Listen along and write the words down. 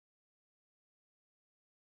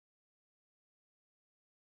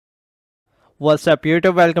What's up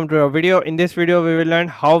YouTube, welcome to our video. In this video we will learn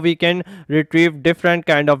how we can retrieve different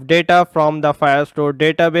kind of data from the Firestore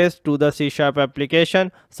database to the C#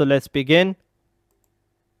 application. So let's begin.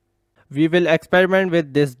 We will experiment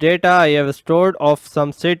with this data I have stored of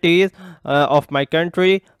some cities of my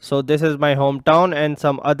country. So this is my hometown and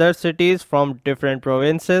some other cities from different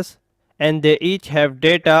provinces, and they each have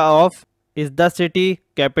data of is the city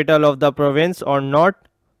capital of the province or not,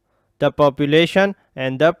 the population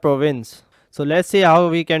and the province. So let's see how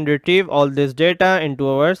we can retrieve all this data into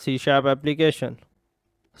our C# application.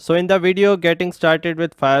 So in the video getting started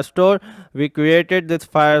with Firestore, we created this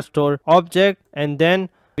Firestore object and then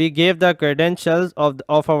we gave the credentials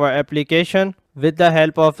of our application with the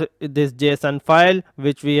help of this JSON file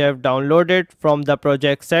which we have downloaded from the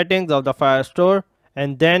project settings of the Firestore,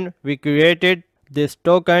 and then we created this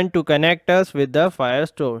token to connect us with the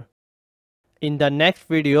Firestore. In the next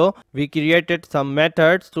video, we created some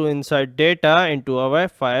methods to insert data into our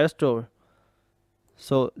Firestore.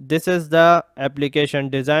 So this is the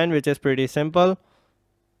application design, which is pretty simple.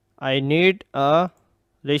 I need a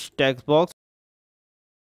rich text box.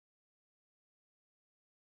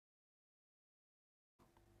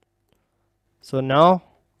 So now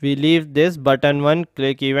we leave this button one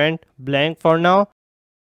click event blank for now,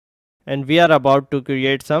 and we are about to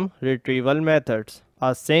create some retrieval methods.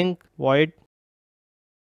 Async void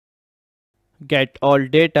get all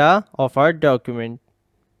data of our document.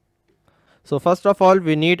 So first of all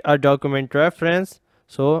we need a document reference.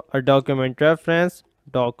 So a document reference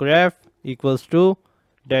docref equals to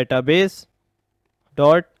database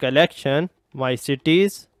dot collection my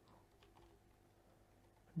cities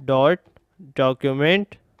dot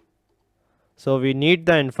document. So we need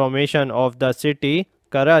the information of the city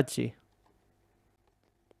Karachi.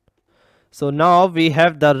 So now we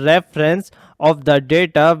have the reference of the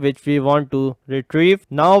data which we want to retrieve.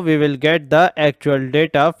 Now we will get the actual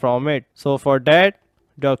data from it. So for that,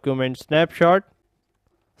 document snapshot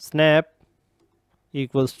snap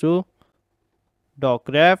equals to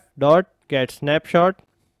docref dot get snapshot,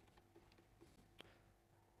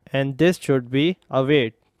 and this should be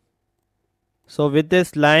await. So with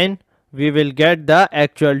this line we will get the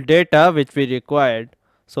actual data which we required.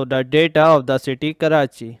 So the data of the city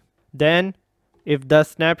Karachi. Then if the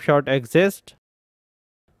snapshot exists,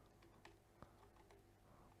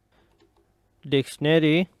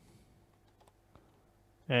 dictionary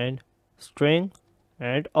and string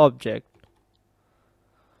and object.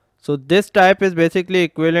 So this type is basically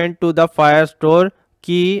equivalent to the Firestore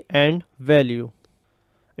key and value.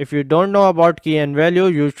 If you don't know about key and value,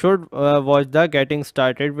 you should watch the getting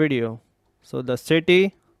started video. So the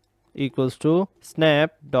city equals to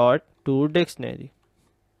snap dot to dictionary.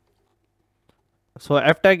 So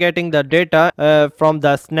after getting the data from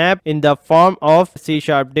the snap in the form of C#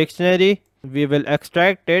 dictionary, we will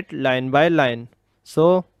extract it line by line.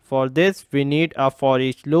 So for this we need a for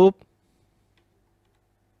each loop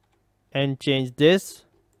and change this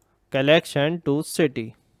collection to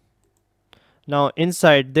city. Now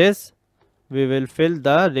inside this we will fill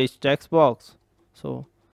the rich text box. So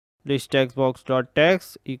rich text box dot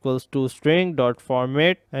text equals to string dot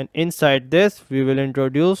format, and inside this we will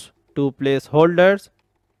introduce two placeholders.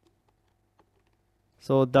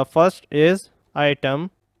 So the first is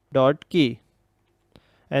item dot key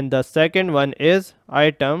and the second one is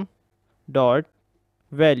item dot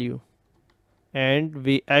value, and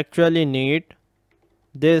we actually need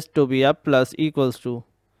this to be a plus equals to,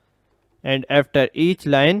 and after each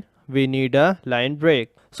line we need a line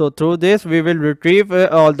break. So through this we will retrieve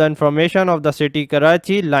all the information of the city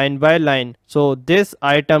Karachi line by line. So this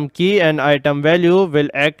item key and item value will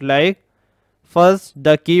act like, first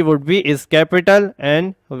the key would be is capital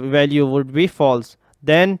and value would be false,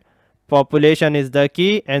 then population is the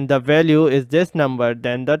key and the value is this number,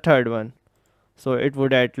 then the third one. So it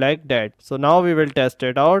would act like that. So now we will test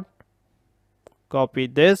it out. Copy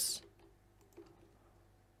this,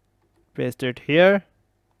 paste it here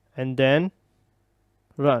and then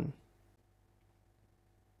run.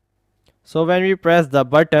 So when we press the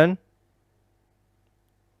button,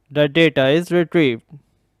 the data is retrieved.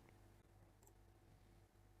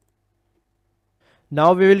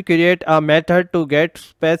 Now we will create a method to get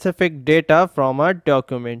specific data from a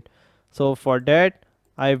document. So for that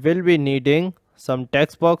I will be needing some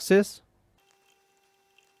text boxes.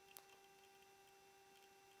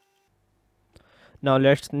 Now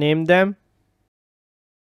let's name them.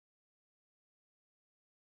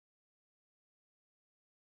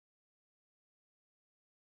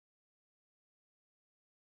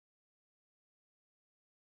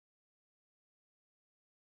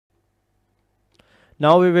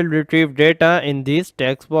 Now we will retrieve data in these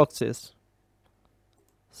text boxes.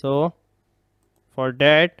 So for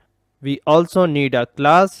that we also need a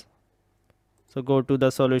class. So go to the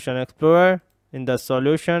Solution Explorer. In the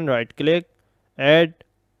solution, right click, add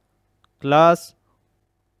class,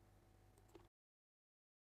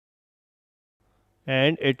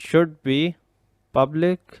 and it should be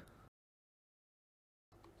public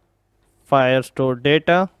Firestore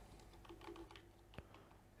data,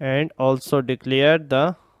 and also declare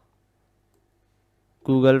the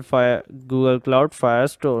Google Cloud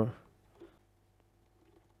Firestore.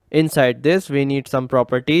 Inside this we need some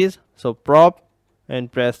properties. So prop and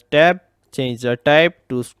press tab, change the type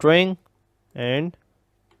to string and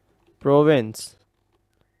province.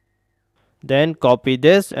 Then copy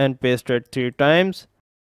this and paste it 3 times.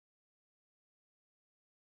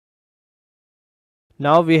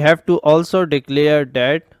 Now we have to also declare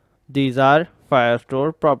that these are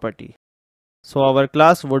Firestore property. So our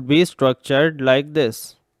class would be structured like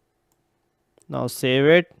this. Now save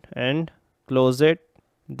it and close it.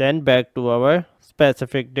 Then back to our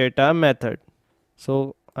specific data method.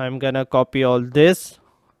 So I'm gonna copy all this,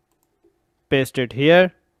 paste it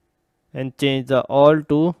here, and change the all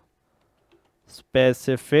to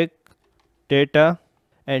specific data,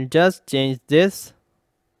 and just change this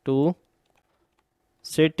to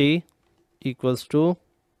city equals to,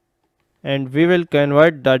 and we will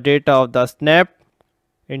convert the data of the snap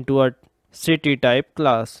into a city type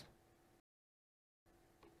class.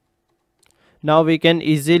 Now we can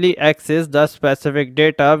easily access the specific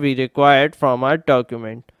data we required from our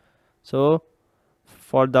document. So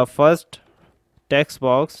for the first text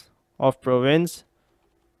box of province,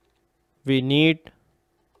 we need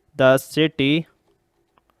the city,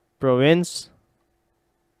 province,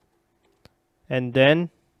 and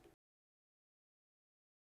then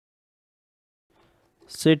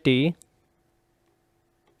city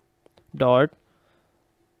dot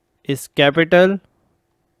is capital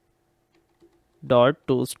dot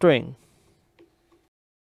to string.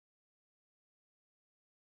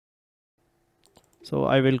 So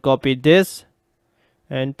I will copy this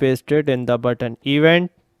and paste it in the button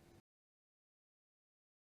event.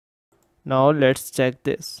 Now let's check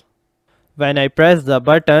this. When I press the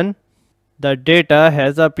button, the data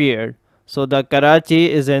has appeared. So the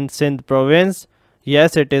Karachi is in Sindh province.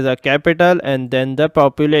 Yes, it is a capital and then the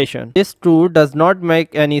population. This true does not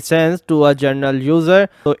make any sense to a general user.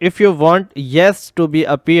 So if you want yes to be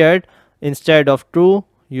appeared instead of true,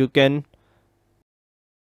 you can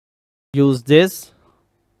use this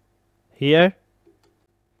here.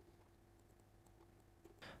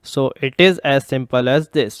 So it is as simple as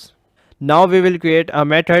this. Now we will create a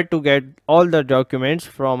method to get all the documents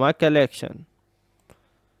from a collection.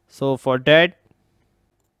 So for that,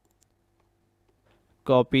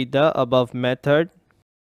 copy the above method.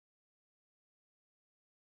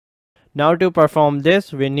 Now to perform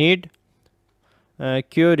this, we need a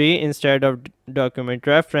query instead of document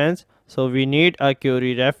reference. So we need a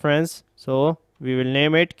query reference. So we will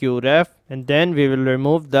name it qref, and then we will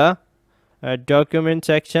remove the document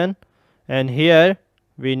section, and here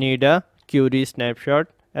we need a query snapshot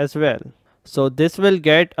as well. So this will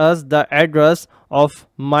get us the address of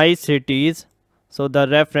my cities, so the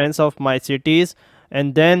reference of my cities,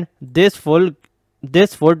 and then this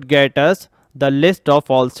would get us the list of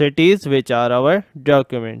all cities which are our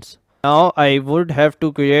documents. Now I would have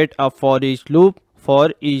to create a for each loop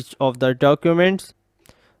for each of the documents.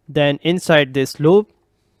 Then inside this loop,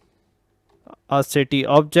 a city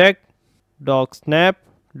object docsnap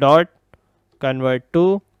dot convert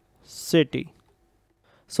to city.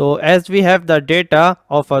 So as we have the data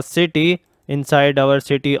of a city inside our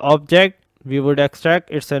city object, we would extract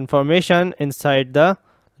its information inside the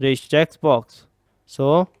rich text box.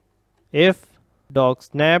 So if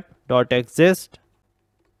docsnap.exist,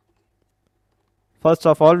 first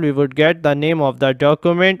of all we would get the name of the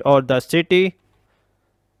document or the city,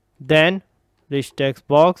 then rich text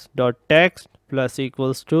box dot text plus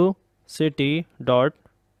equals to city dot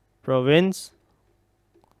province.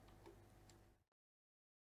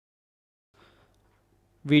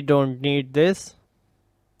 We don't need this.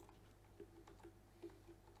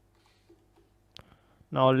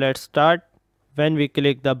 Now let's start. When we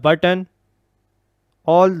click the button,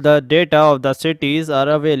 all the data of the cities are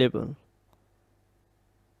available.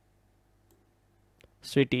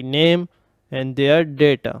 City name and their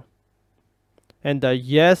data, and the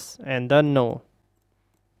yes and the no.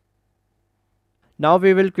 Now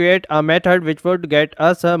we will create a method which would get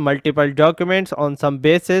us multiple documents on some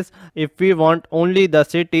basis. If we want only the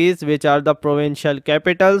cities which are the provincial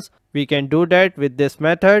capitals, we can do that with this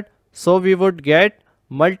method. So we would get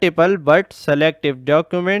multiple but selective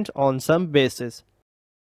documents on some basis.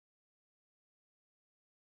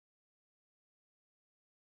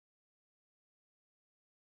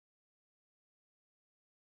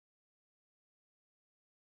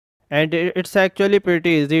 and it's actually pretty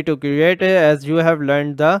easy to create as you have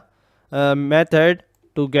learned the method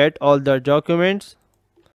to get all the documents.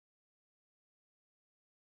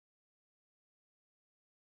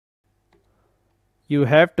 You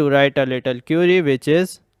have to write a little query which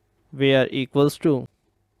is where equals to,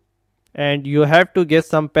 and you have to get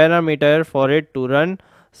some parameter for it to run.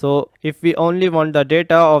 So if we only want the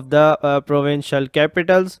data of the provincial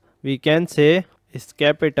capitals, we can say is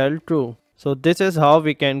capital true. So this is how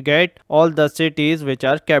we can get all the cities which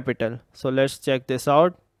are capital. So let's check this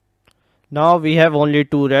out. Now we have only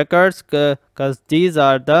two records because these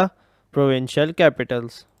are the provincial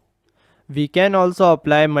capitals. We can also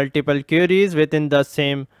apply multiple queries within the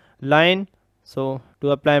same line. So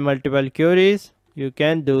to apply multiple queries, you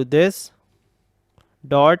can do this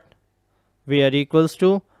dot where equals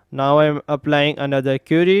to. Now I'm applying another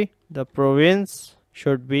query. The province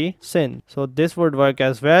should be Sindh. So this would work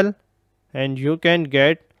as well, and you can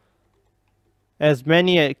get as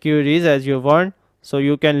many queries as you want. So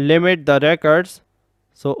you can limit the records,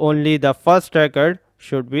 so only the first record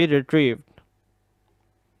should be retrieved.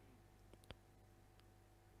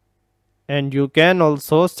 And you can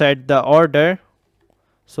also set the order.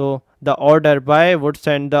 So the order by would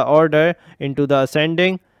send the order into the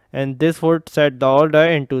ascending, and this would set the order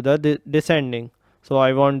into the descending. So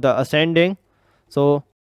I want the ascending. So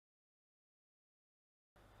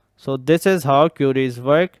this is how queries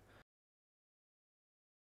work.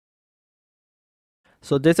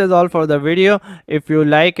 So this is all for the video. If you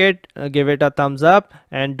like it, give it a thumbs up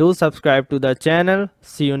and do subscribe to the channel.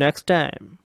 See you next time.